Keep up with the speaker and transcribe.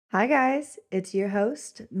Hi, guys. It's your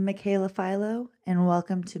host, Michaela Philo, and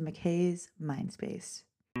welcome to McKay's Mindspace.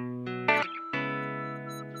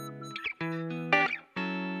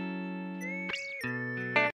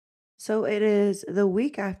 So, it is the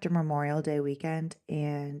week after Memorial Day weekend,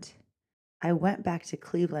 and I went back to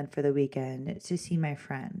Cleveland for the weekend to see my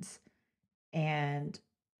friends, and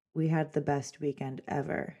we had the best weekend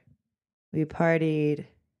ever. We partied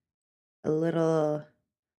a little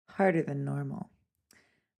harder than normal,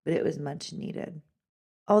 but it was much needed.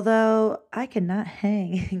 Although I cannot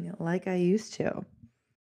hang like I used to.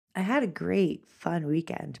 I had a great, fun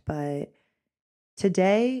weekend, but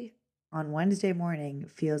today on Wednesday morning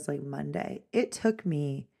feels like Monday. It took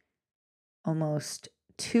me almost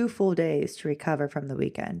 2 full days to recover from the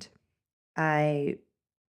weekend. I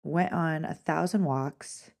went on 1,000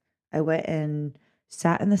 walks. I went and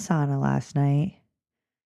sat in the sauna last night.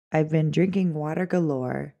 I've been drinking water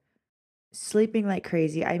galore, sleeping like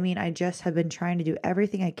crazy. I mean, I just have been trying to do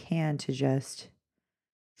everything I can to just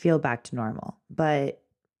feel back to normal. But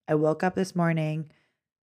I woke up this morning.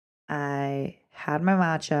 I had my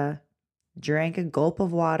matcha, drank a gulp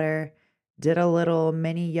of water, did a little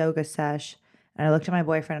mini yoga sesh, and I looked at my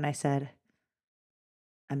boyfriend and I said,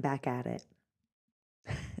 I'm back at it.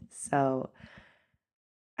 So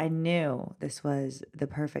I knew this was the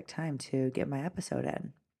perfect time to get my episode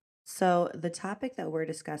in. So, the topic that we're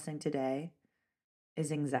discussing today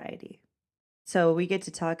is anxiety. So, we get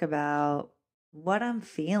to talk about what I'm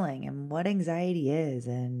feeling and what anxiety is.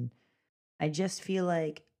 And I just feel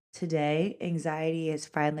like today, anxiety has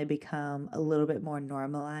finally become a little bit more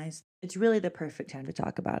normalized. It's really the perfect time to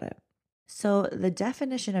talk about it. So, the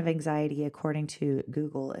definition of anxiety, according to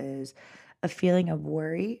Google, is a feeling of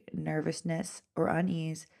worry, nervousness, or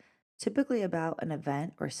unease, typically about an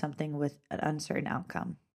event or something with an uncertain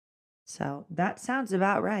outcome. So, that sounds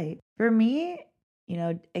about right. For me,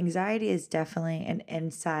 anxiety is definitely an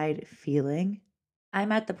inside feeling.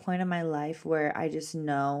 I'm at the point in my life where I just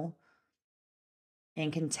know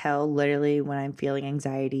and can tell literally when I'm feeling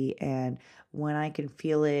anxiety and when I can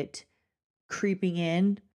feel it creeping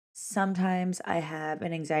in. Sometimes I have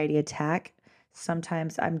an anxiety attack.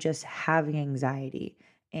 Sometimes I'm just having anxiety.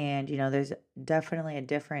 And, there's definitely a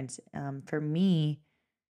difference. For me,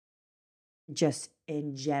 just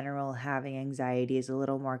in general, having anxiety is a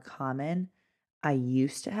little more common. I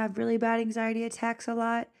used to have really bad anxiety attacks a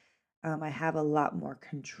lot. I have a lot more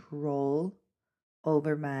control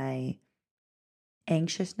over my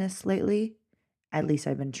anxiousness lately. At least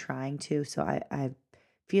I've been trying to. So I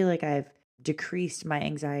feel like I've decreased my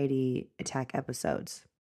anxiety attack episodes.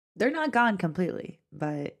 They're not gone completely,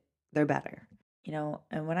 but they're better.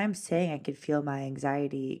 And when I'm saying I could feel my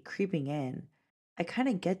anxiety creeping in, I kind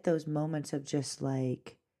of get those moments of just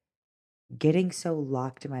like getting so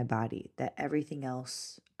locked in my body that everything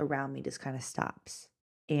else around me just kind of stops.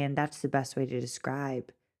 And that's the best way to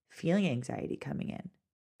describe feeling anxiety coming in.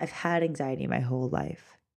 I've had anxiety my whole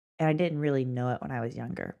life, and I didn't really know it when I was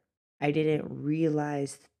younger. I didn't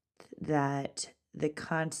realize that the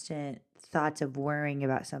constant thoughts of worrying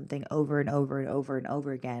about something over and over and over and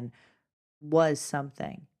over again was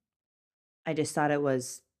something. I just thought it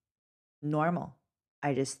was normal.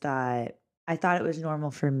 I thought it was normal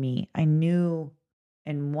for me. I knew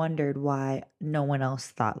and wondered why no one else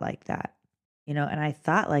thought like that. And I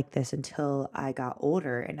thought like this until I got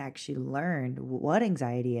older and actually learned what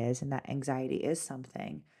anxiety is and that anxiety is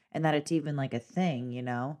something and that it's even like a thing.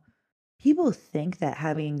 People think that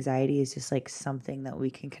having anxiety is just like something that we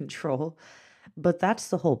can control, but that's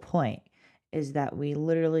the whole point is that we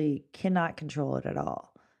literally cannot control it at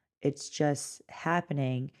all. It's just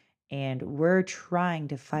happening and we're trying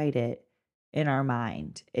to fight it in our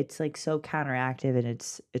mind. It's like so counteractive and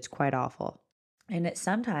it's quite awful. And it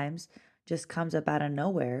sometimes just comes up out of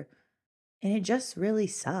nowhere and it just really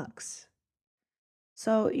sucks.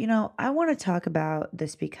 So, I want to talk about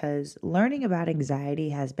this because learning about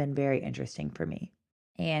anxiety has been very interesting for me.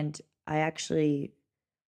 And I actually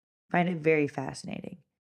find it very fascinating.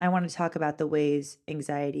 I want to talk about the ways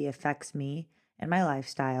anxiety affects me and my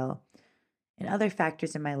lifestyle and other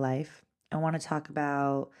factors in my life. I want to talk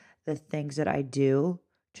about the things that I do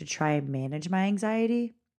to try and manage my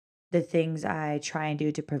anxiety, the things I try and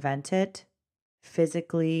do to prevent it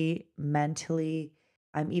physically, mentally.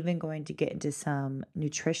 I'm even going to get into some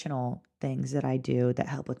nutritional things that I do that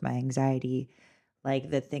help with my anxiety,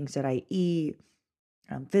 like the things that I eat,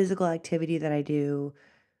 physical activity that I do,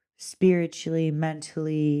 spiritually,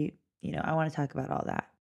 mentally. I want to talk about all that.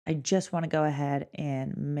 I just want to go ahead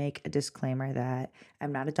and make a disclaimer that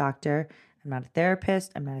I'm not a doctor, I'm not a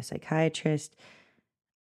therapist, I'm not a psychiatrist,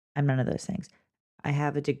 I'm none of those things. I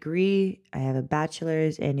have a degree, I have a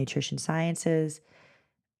bachelor's in nutrition sciences.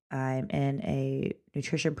 I'm in a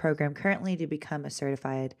nutrition program currently to become a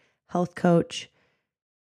certified health coach.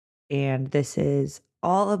 And this is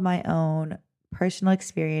all of my own personal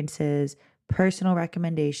experiences, personal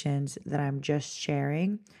recommendations that I'm just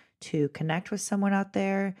sharing to connect with someone out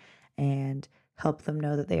there and help them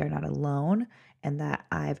know that they are not alone and that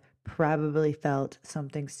I've probably felt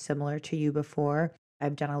something similar to you before.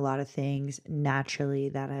 I've done a lot of things naturally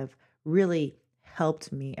that have really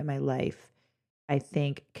helped me in my life. I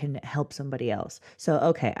think can help somebody else. So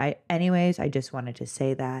okay, I just wanted to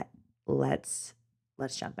say that let's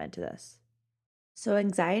let's jump into this. So,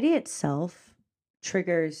 anxiety itself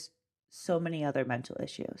triggers so many other mental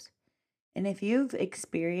issues. And if you've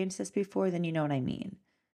experienced this before, then you know what I mean.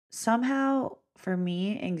 Somehow, for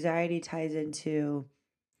me, anxiety ties into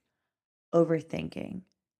overthinking,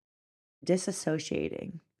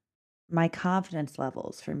 disassociating, my confidence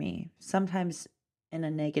levels for me, sometimes in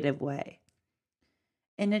a negative way.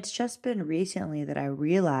 And it's just been recently that I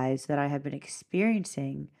realized that I have been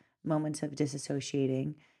experiencing moments of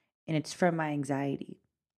disassociating, and it's from my anxiety.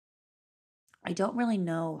 I don't really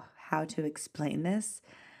know how to explain this.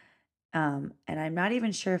 And I'm not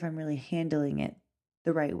even sure if I'm really handling it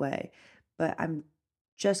the right way, but I'm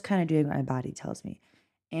just kind of doing what my body tells me.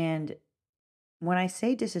 And when I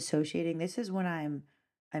say disassociating, this is when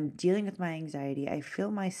I'm dealing with my anxiety. I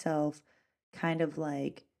feel myself kind of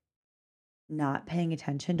like not paying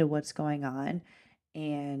attention to what's going on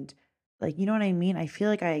and like you know what I mean? I feel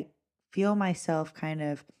like I feel myself kind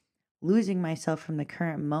of losing myself from the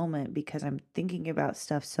current moment because I'm thinking about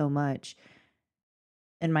stuff so much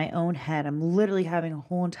in my own head. I'm literally having a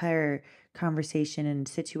whole entire conversation and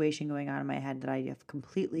situation going on in my head that I have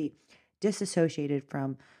completely disassociated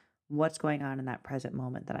from what's going on in that present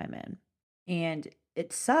moment that I'm in. And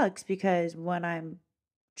it sucks because when I'm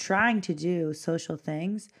trying to do social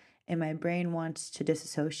things and my brain wants to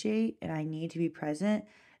disassociate and I need to be present,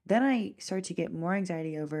 then I start to get more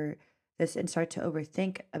anxiety over this and start to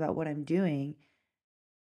overthink about what I'm doing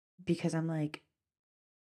because I'm like,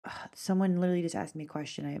 ugh, someone literally just asked me a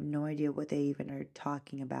question. I have no idea what they even are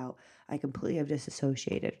talking about. I completely have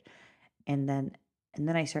disassociated. And then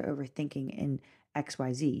I start overthinking in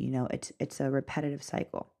XYZ. It's a repetitive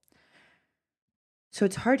cycle. So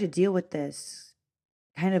it's hard to deal with this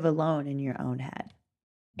kind of alone in your own head.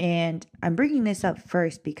 And I'm bringing this up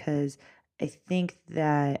first because I think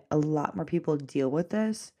that a lot more people deal with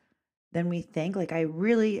this than we think. Like, I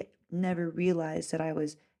really never realized that I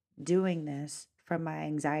was doing this from my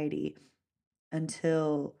anxiety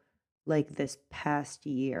until like this past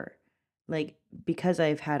year. Like, because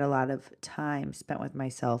I've had a lot of time spent with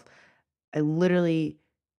myself, I literally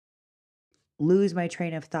lose my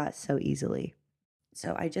train of thought so easily.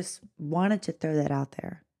 So I just wanted to throw that out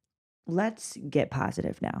there. Let's get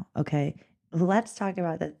positive now, okay? Let's talk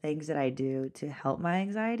about the things that I do to help my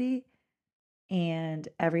anxiety and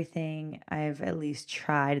everything I've at least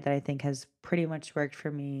tried that I think has pretty much worked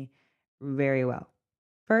for me very well.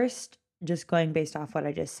 First, just going based off what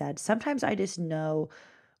I just said, sometimes I just know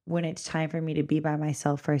when it's time for me to be by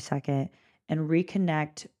myself for a second and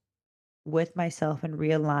reconnect with myself and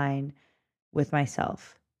realign with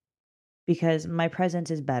myself because my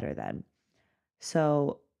presence is better then.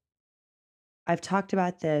 So, I've talked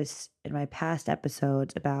about this in my past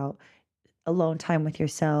episodes about alone time with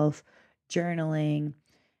yourself, journaling,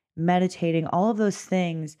 meditating, all of those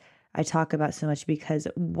things I talk about so much because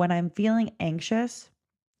when I'm feeling anxious,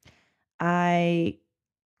 I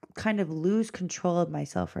kind of lose control of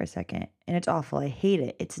myself for a second. And it's awful. I hate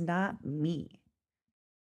it. It's not me.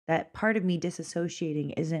 That part of me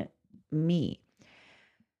disassociating isn't me.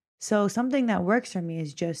 So, something that works for me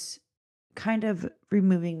is just kind of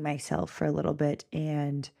removing myself for a little bit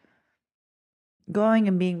and going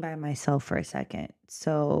and being by myself for a second.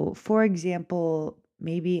 So, for example,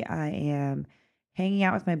 maybe I am hanging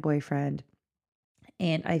out with my boyfriend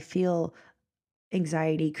and I feel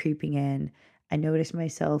anxiety creeping in. I notice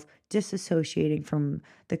myself disassociating from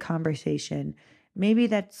the conversation. Maybe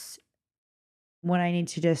that's when I need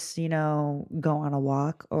to just, go on a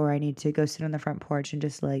walk or I need to go sit on the front porch and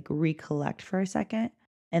just like recollect for a second.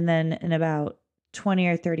 And then in about 20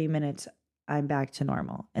 or 30 minutes, I'm back to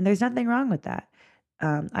normal. And there's nothing wrong with that.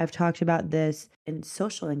 I've talked about this in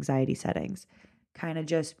social anxiety settings, kind of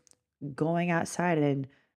just going outside and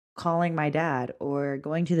calling my dad or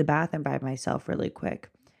going to the bathroom by myself really quick.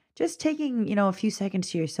 Just taking, a few seconds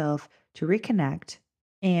to yourself to reconnect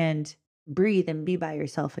and breathe and be by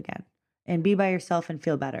yourself again and be by yourself and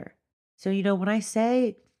feel better. So, when I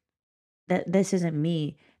say that this isn't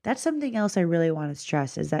me, That's something else I really want to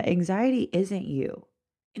stress is that anxiety isn't you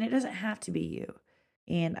and it doesn't have to be you.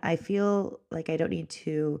 And I feel like I don't need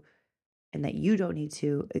to, and that you don't need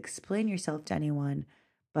to explain yourself to anyone,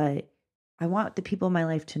 but I want the people in my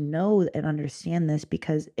life to know and understand this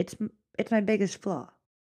because it's my biggest flaw.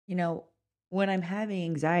 You know, when I'm having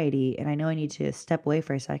anxiety and I know I need to step away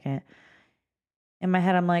for a second, in my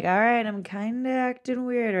head I'm like, "All right, I'm kind of acting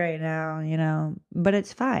weird right now, but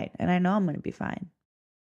it's fine and I know I'm going to be fine."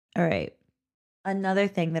 All right. Another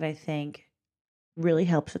thing that I think really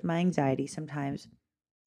helps with my anxiety sometimes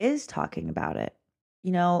is talking about it.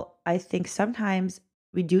 I think sometimes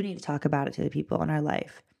we do need to talk about it to the people in our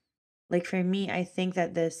life. Like for me, I think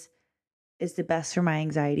that this is the best for my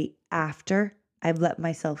anxiety after I've let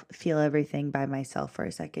myself feel everything by myself for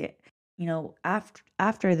a second.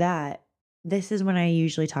 After that, this is when I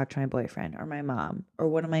usually talk to my boyfriend or my mom or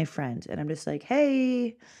one of my friends and I'm just like,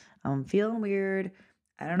 "Hey, I'm feeling weird.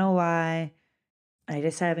 I don't know why. I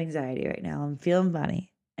just have anxiety right now. I'm feeling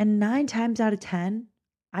funny." And 9 times out of 10,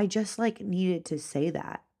 I just like needed to say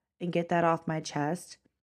that and get that off my chest.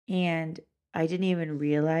 And I didn't even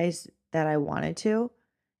realize that I wanted to.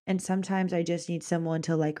 And sometimes I just need someone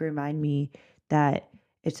to like remind me that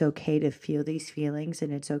it's okay to feel these feelings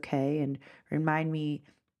and it's okay and remind me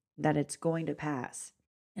that it's going to pass.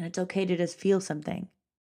 And it's okay to just feel something.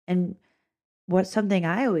 And what's something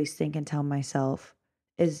I always think and tell myself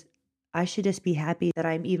is I should just be happy that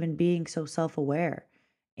I'm even being so self aware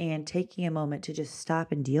and taking a moment to just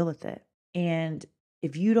stop and deal with it. And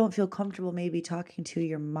if you don't feel comfortable maybe talking to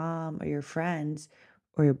your mom or your friends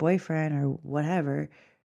or your boyfriend or whatever,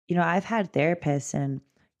 I've had therapists and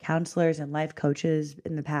counselors and life coaches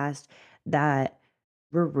in the past that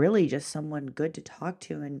were really just someone good to talk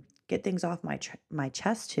to and get things off my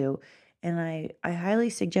chest to. And I highly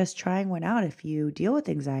suggest trying one out if you deal with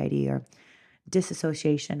anxiety or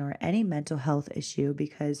disassociation or any mental health issue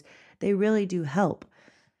because they really do help.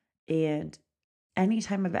 And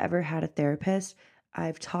anytime I've ever had a therapist,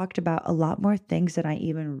 I've talked about a lot more things than I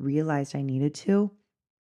even realized I needed to.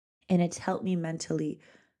 And it's helped me mentally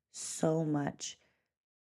so much.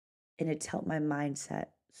 And it's helped my mindset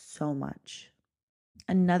so much.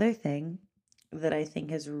 Another thing that I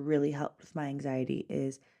think has really helped with my anxiety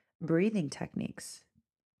is breathing techniques.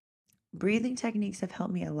 Breathing techniques have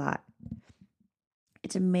helped me a lot.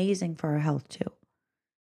 It's amazing for our health too.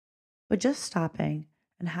 But just stopping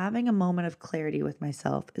and having a moment of clarity with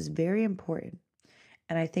myself is very important.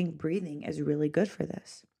 And I think breathing is really good for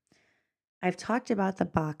this. I've talked about the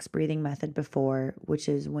box breathing method before, which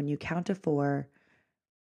is when you count to 4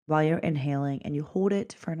 while you're inhaling and you hold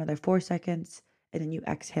it for another 4 seconds and then you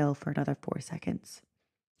exhale for another 4 seconds.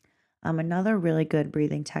 Another really good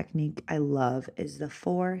breathing technique I love is the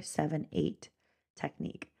 4-7-8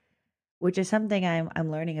 technique, which is something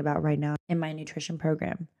I'm learning about right now in my nutrition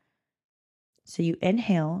program. So you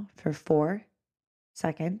inhale for 4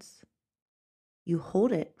 seconds, you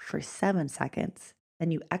hold it for 7 seconds,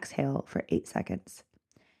 then you exhale for 8 seconds.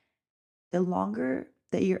 The longer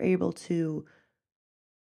that you're able to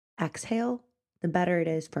exhale, the better it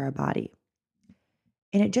is for our body.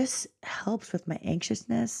 And it just helps with my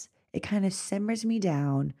anxiousness. It kind of simmers me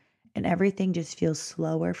down and everything just feels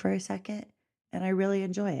slower for a second. And I really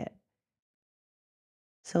enjoy it.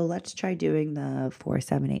 So let's try doing the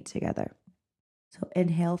 4-7-8 together. So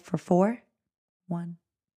inhale for 4. 1,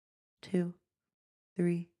 2,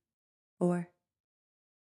 3, 4.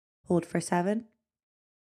 Hold for 7.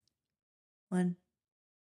 1,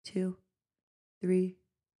 2, 3,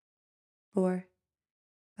 4,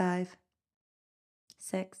 5,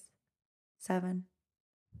 6, 7.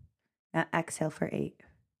 Now exhale for 8.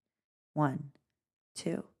 1,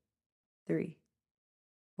 2, 3,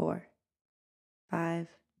 4, 5,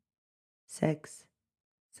 6,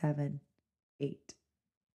 7, 8.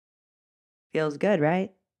 Feels good,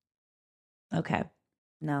 right? Okay.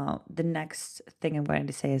 Now, the next thing I'm going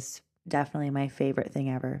to say is definitely my favorite thing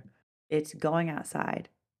ever. It's going outside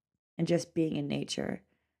and just being in nature.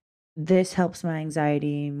 This helps my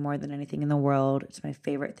anxiety more than anything in the world. It's my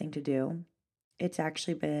favorite thing to do. It's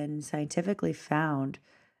actually been scientifically found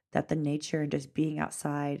that the nature and just being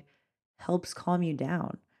outside helps calm you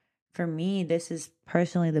down. For me, this is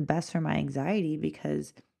personally the best for my anxiety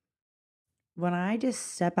because when I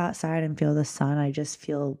just step outside and feel the sun, I just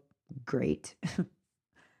feel great.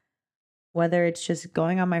 Whether it's just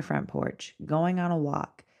going on my front porch, going on a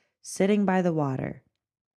walk, sitting by the water.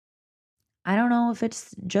 I don't know if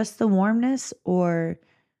it's just the warmness or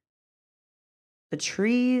the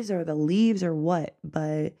trees or the leaves or what,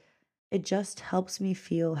 but it just helps me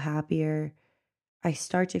feel happier. I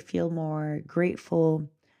start to feel more grateful.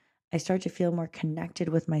 I start to feel more connected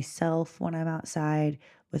with myself when I'm outside,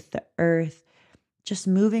 with the earth, just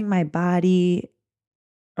moving my body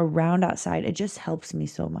around outside. It just helps me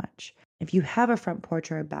so much. If you have a front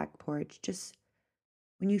porch or a back porch, just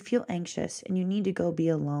when you feel anxious and you need to go be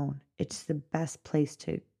alone, it's the best place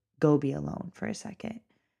to go be alone for a second.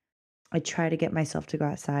 I try to get myself to go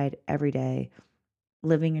outside every day.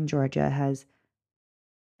 Living in Georgia has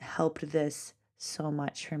helped this so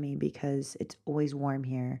much for me because it's always warm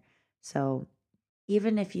here. So,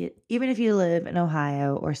 even if you live in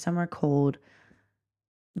Ohio or somewhere cold,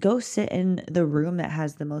 go sit in the room that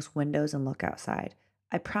has the most windows and look outside.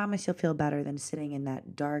 I promise you'll feel better than sitting in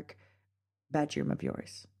that dark bedroom of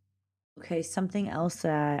yours. Okay, something else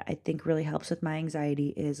that I think really helps with my anxiety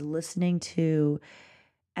is listening to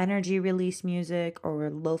energy release music or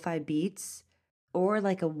lo-fi beats or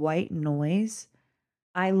like a white noise.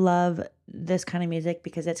 I love this kind of music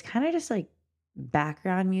because it's kind of just like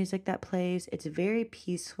background music that plays. It's very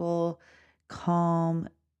peaceful, calm,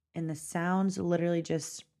 and the sounds literally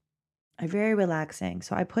just are very relaxing.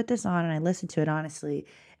 So I put this on and I listen to it honestly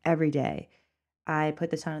every day. I put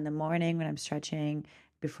this on in the morning when I'm stretching,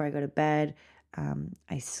 before I go to bed.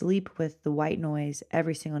 I sleep with the white noise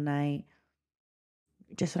every single night.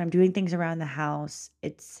 Just when I'm doing things around the house,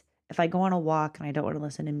 it's if I go on a walk and I don't want to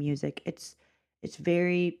listen to music, it's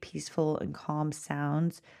very peaceful and calm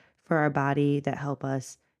sounds for our body that help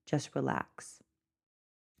us just relax.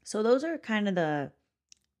 So those are kind of the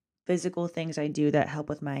physical things I do that help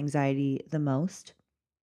with my anxiety the most.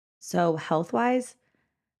 So health-wise,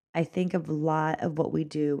 I think of a lot of what we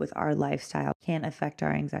do with our lifestyle can affect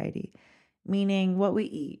our anxiety, meaning what we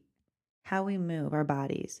eat, how we move our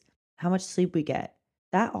bodies, how much sleep we get.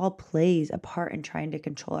 That all plays a part in trying to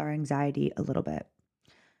control our anxiety a little bit.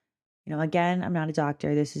 Again, I'm not a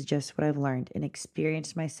doctor. This is just what I've learned and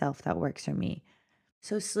experienced myself that works for me.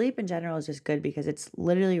 So, sleep in general is just good because it's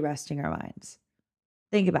literally resting our minds.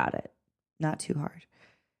 Think about it, not too hard.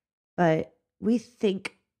 But we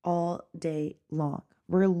think all day long.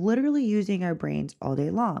 We're literally using our brains all day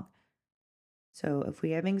long. So if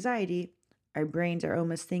we have anxiety, our brains are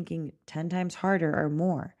almost thinking 10 times harder or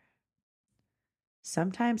more.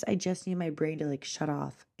 Sometimes I just need my brain to like shut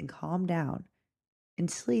off and calm down. And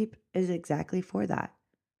sleep is exactly for that.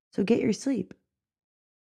 So get your sleep.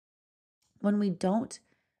 When we don't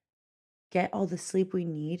get all the sleep we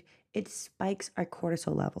need, it spikes our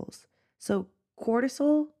cortisol levels. So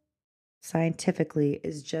cortisol scientifically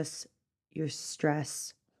is just your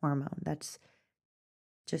stress hormone. That's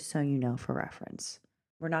just so you know for reference.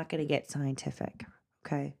 We're not going to get scientific,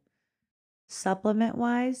 okay? Supplement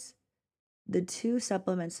wise, the two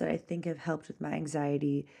supplements that I think have helped with my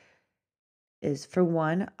anxiety is for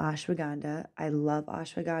one, ashwagandha. I love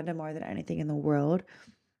ashwagandha more than anything in the world.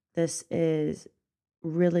 This is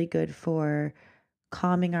really good for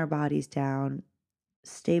calming our bodies down,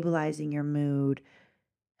 stabilizing your mood,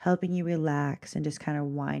 helping you relax and just kind of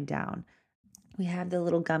wind down. We have the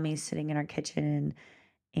little gummies sitting in our kitchen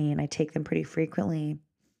and I take them pretty frequently.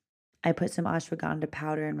 I put some ashwagandha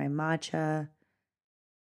powder in my matcha.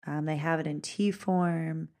 They have it in tea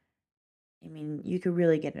form. I mean, you could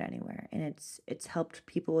really get it anywhere, and it's helped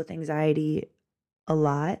people with anxiety a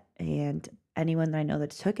lot. And anyone that I know that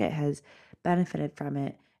took it has benefited from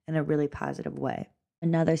it in a really positive way.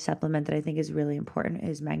 Another supplement that I think is really important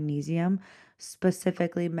is magnesium,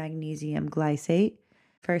 specifically magnesium glycate.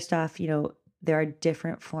 First off, there are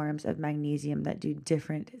different forms of magnesium that do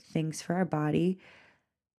different things for our body.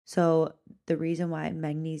 So the reason why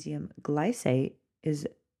magnesium glycate is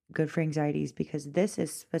good for anxiety is because this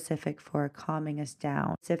is specific for calming us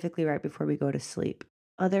down, specifically right before we go to sleep.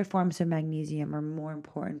 Other forms of magnesium are more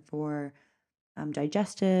important for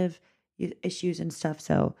digestive issues and stuff.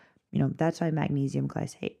 So, that's why magnesium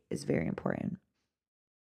glycate is very important.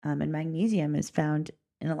 And magnesium is found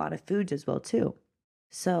in a lot of foods as well, too.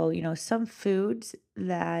 So, some foods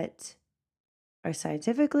that are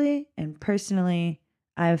scientifically and personally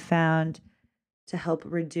I've found to help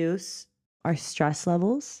reduce our stress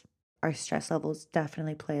levels. Our stress levels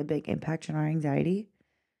definitely play a big impact on our anxiety.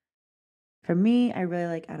 For me, I really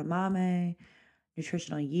like edamame,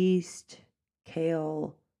 nutritional yeast,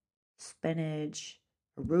 kale, spinach,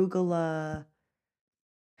 arugula,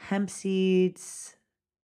 hemp seeds,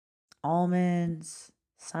 almonds,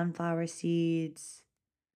 sunflower seeds,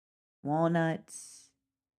 walnuts,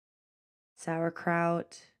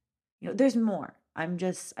 sauerkraut. There's more. I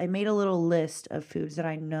made a little list of foods that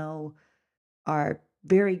I know are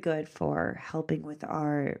very good for helping with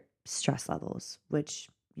our stress levels, which,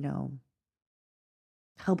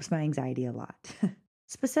 helps my anxiety a lot.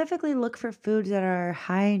 Specifically, look for foods that are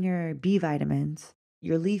high in your B vitamins.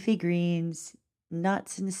 your leafy greens,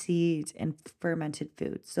 nuts and seeds, and fermented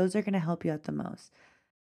foods. Those are going to help you out the most.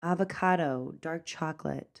 Avocado, dark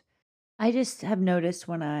chocolate. I just have noticed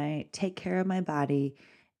when I take care of my body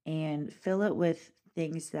and fill it with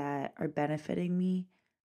things that are benefiting me,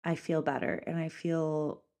 I feel better and I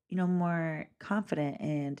feel, more confident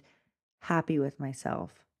and happy with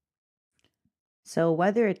myself. So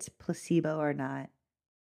whether it's placebo or not,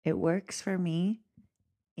 it works for me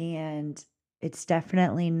and it's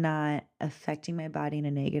definitely not affecting my body in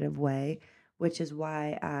a negative way, which is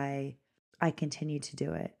why I continue to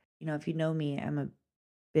do it. If you know me, I'm a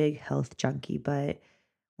big health junkie, but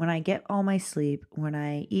when I get all my sleep, when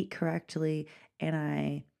I eat correctly and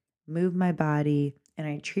I move my body and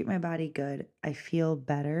I treat my body good, I feel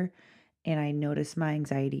better and I notice my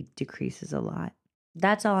anxiety decreases a lot.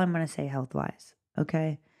 That's all I'm going to say health wise.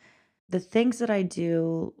 Okay. The things that I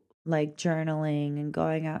do, like journaling and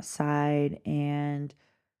going outside and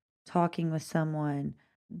talking with someone,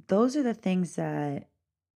 those are the things that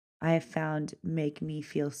I have found make me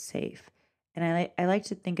feel safe. And I like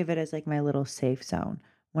to think of it as like my little safe zone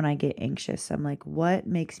when I get anxious. I'm like, what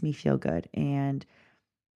makes me feel good? And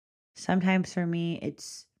sometimes for me,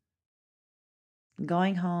 it's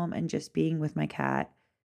going home and just being with my cat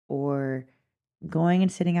or going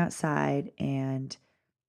and sitting outside and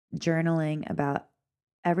journaling about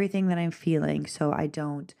everything that I'm feeling so I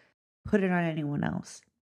don't put it on anyone else.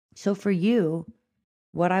 So for you,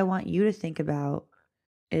 what I want you to think about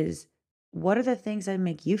is what are the things that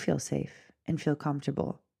make you feel safe and feel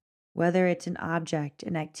comfortable? Whether it's an object,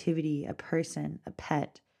 an activity, a person, a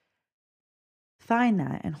pet, find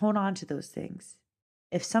that and hold on to those things.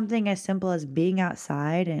 If something as simple as being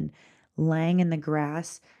outside and laying in the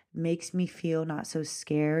grass makes me feel not so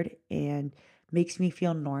scared and makes me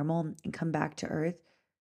feel normal and come back to earth,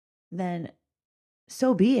 then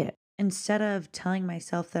so be it. Instead of telling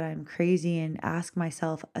myself that I'm crazy and ask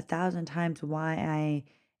myself 1,000 times why I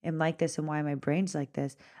am like this and why my brain's like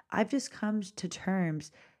this, I've just come to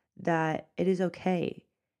terms that it is okay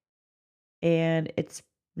and it's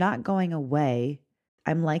not going away.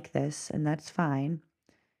 I'm like this and that's fine.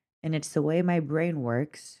 And it's the way my brain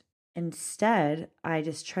works. Instead, I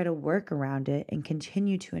just try to work around it and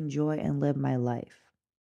continue to enjoy and live my life.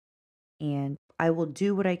 And I will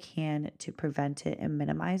do what I can to prevent it and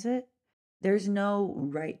minimize it. There's no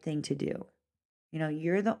right thing to do.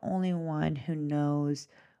 You're the only one who knows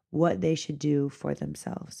what they should do for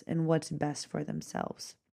themselves and what's best for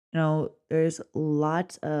themselves. There's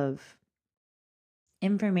lots of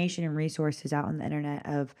information and resources out on the internet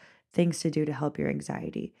of things to do to help your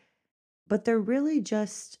anxiety, but they're really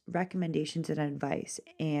just recommendations and advice.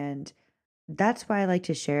 And that's why I like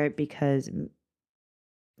to share it because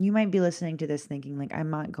you might be listening to this thinking, like, I'm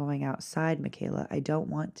not going outside, Michaela. I don't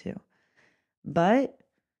want to. But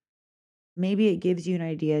maybe it gives you an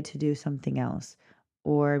idea to do something else,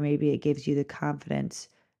 or maybe it gives you the confidence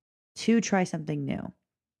to try something new.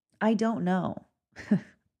 I don't know.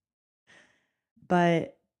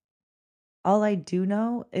 But all I do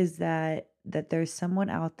know is that there's someone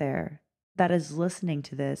out there that is listening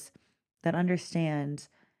to this that understands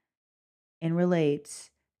and relates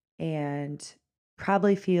and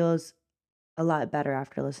probably feels a lot better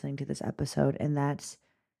after listening to this episode, and that's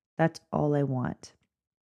all I want.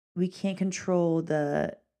 We can't control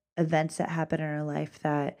the events that happen in our life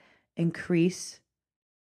that increase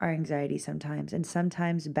our anxiety sometimes. And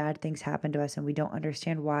sometimes bad things happen to us and we don't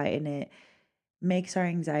understand why. And it makes our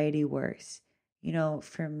anxiety worse.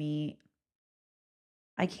 For me,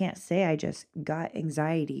 I can't say I just got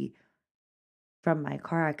anxiety from my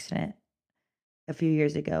car accident a few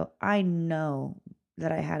years ago. I know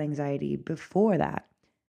that I had anxiety before that.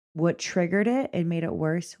 What triggered it and made it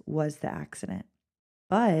worse was the accident.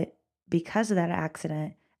 But because of that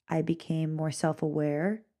accident, I became more self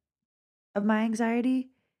aware of my anxiety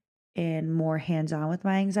and more hands on with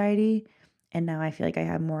my anxiety. And now I feel like I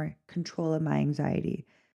have more control of my anxiety.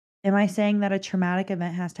 Am I saying that a traumatic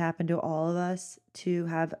event has to happen to all of us to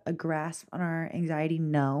have a grasp on our anxiety?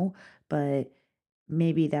 No, but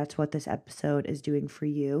maybe that's what this episode is doing for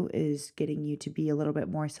you, is getting you to be a little bit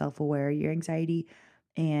more self-aware of your anxiety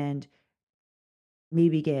and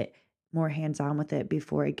maybe get more hands-on with it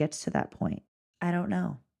before it gets to that point. I don't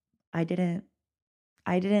know. I didn't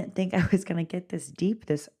I didn't think I was going to get this deep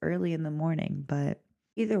this early in the morning, but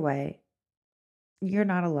either way, you're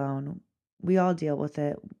not alone. We all deal with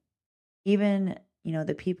it. Even,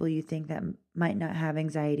 the people you think that might not have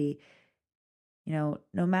anxiety, no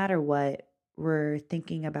matter what, we're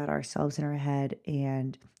thinking about ourselves in our head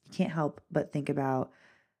and you can't help but think about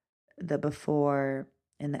the before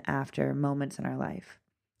and the after moments in our life.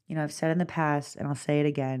 I've said in the past, and I'll say it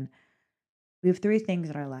again, we have three things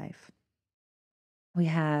in our life. We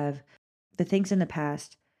have the things in the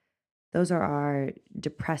past, those are our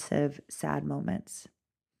depressive, sad moments.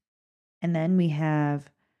 And then we have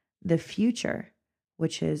the future,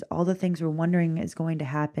 which is all the things we're wondering is going to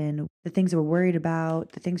happen, the things we're worried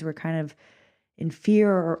about, the things we're kind of in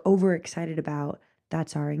fear or overexcited about.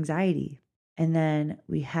 That's our anxiety. And then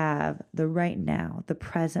we have the right now, the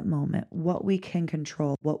present moment, what we can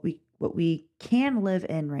control, what we can live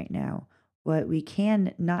in right now, what we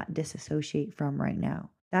can not disassociate from right now.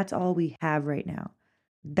 That's all we have right now.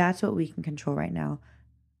 That's what we can control right now.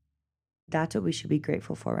 That's what we should be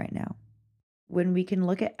grateful for right now. When we can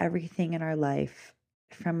look at everything in our life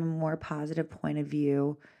from a more positive point of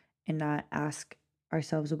view and not ask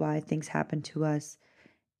ourselves why things happen to us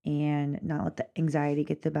and not let the anxiety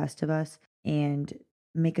get the best of us and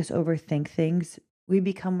make us overthink things, we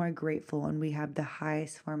become more grateful and we have the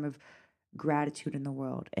highest form of gratitude in the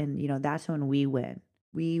world. And, that's when we win.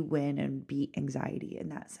 We win and beat anxiety in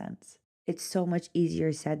that sense. It's so much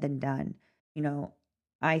easier said than done. You know,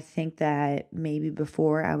 I think that maybe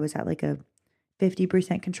before I was at like a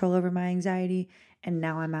 50% control over my anxiety, and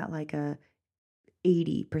now I'm at like a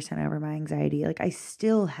 80% over my anxiety. Like I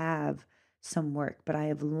still have some work, but I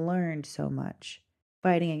have learned so much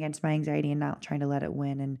fighting against my anxiety and not trying to let it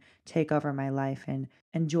win and take over my life and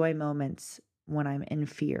enjoy moments when I'm in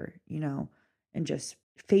fear, and just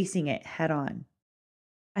facing it head on.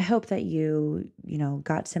 I hope that you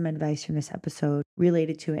got some advice from this episode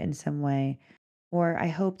related to it in some way. Or I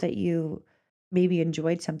hope that you maybe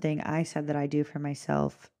enjoyed something I said that I do for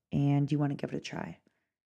myself and you want to give it a try.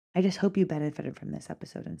 I just hope you benefited from this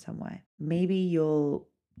episode in some way. Maybe you'll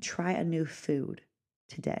try a new food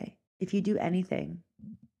today. If you do anything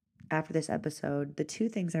after this episode, the two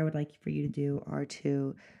things I would like for you to do are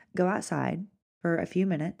to go outside for a few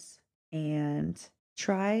minutes and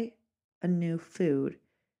try a new food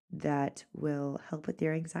that will help with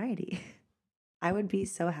your anxiety. I would be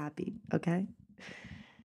so happy, okay?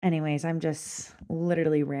 Anyways, I'm just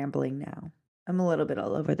literally rambling now. I'm a little bit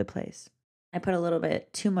all over the place. I put a little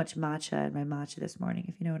bit too much matcha in my matcha this morning,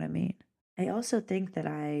 if you know what I mean. I also think that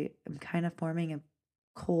I am kind of forming a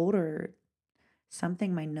cold or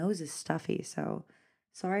something. My nose is stuffy, so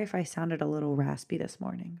sorry if I sounded a little raspy this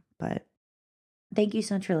morning, but thank you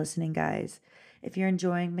so much for listening, guys. If you're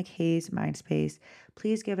enjoying McKay's Mindspace,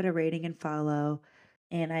 please give it a rating and follow.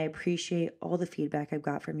 And I appreciate all the feedback I've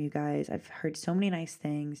got from you guys. I've heard so many nice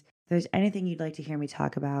things. If there's anything you'd like to hear me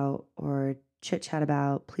talk about or chit chat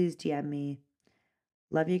about, please DM me.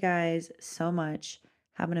 Love you guys so much.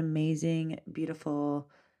 Have an amazing, beautiful,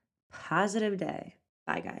 positive day.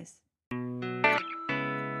 Bye, guys.